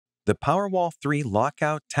The Powerwall 3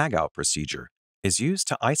 Lockout Tagout procedure is used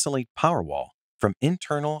to isolate Powerwall from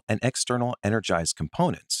internal and external energized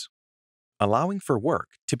components, allowing for work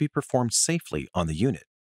to be performed safely on the unit.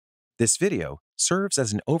 This video serves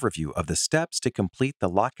as an overview of the steps to complete the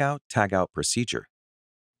Lockout Tagout procedure.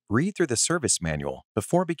 Read through the service manual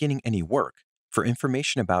before beginning any work for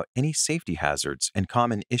information about any safety hazards and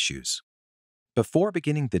common issues. Before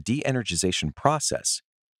beginning the de-energization process,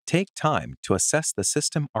 take time to assess the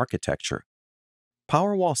system architecture.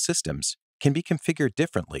 Powerwall systems can be configured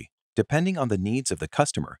differently depending on the needs of the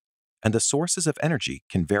customer, and the sources of energy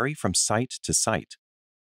can vary from site to site.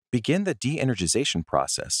 Begin the de-energization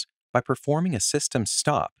process by performing a system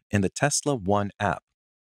stop in the Tesla One app.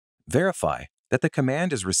 Verify that the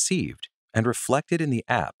command is received and reflected in the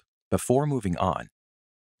app before moving on.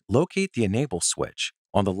 Locate the enable switch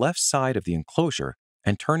on the left side of the enclosure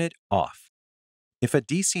and turn it off. If a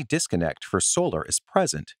DC disconnect for solar is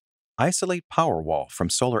present, isolate Powerwall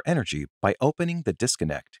from solar energy by opening the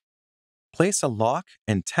disconnect. Place a lock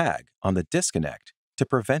and tag on the disconnect to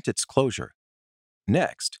prevent its closure.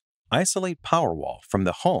 Next, isolate Powerwall from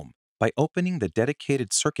the home by opening the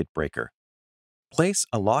dedicated circuit breaker. Place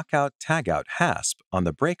a Lockout Tagout hasp on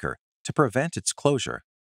the breaker to prevent its closure.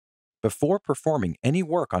 Before performing any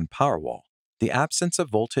work on Powerwall, the absence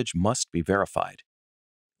of voltage must be verified.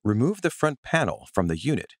 Remove the front panel from the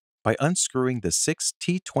unit by unscrewing the 6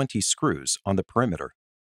 T20 screws on the perimeter.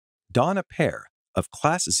 Don a pair of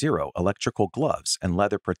Class 0 electrical gloves and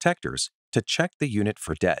leather protectors to check the unit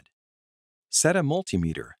for dead. Set a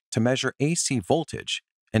multimeter to measure AC voltage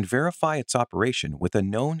and verify its operation with a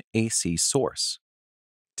known AC source.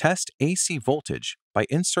 Test AC voltage by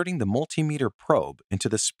inserting the multimeter probe into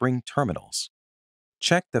the spring terminals.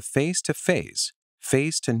 Check the phase-to-phase,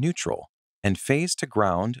 phase-to-neutral, and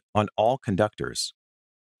phase-to-ground on all conductors.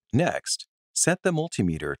 Next, set the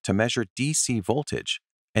multimeter to measure DC voltage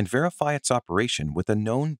and verify its operation with a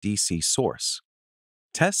known DC source.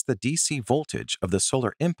 Test the DC voltage of the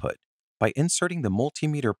solar input by inserting the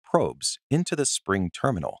multimeter probes into the spring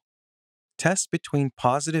terminal. Test between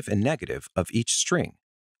positive and negative of each string,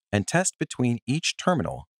 and test between each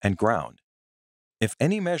terminal and ground. If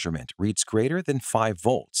any measurement reads greater than 5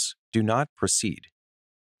 volts, do not proceed.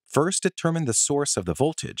 First determine the source of the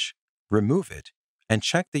voltage, remove it, and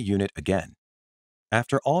check the unit again.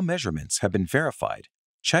 After all measurements have been verified,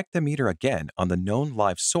 check the meter again on the known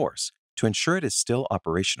live source to ensure it is still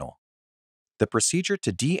operational. The procedure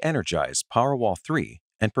to de-energize Powerwall 3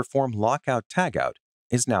 and perform Lockout Tagout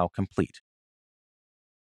is now complete.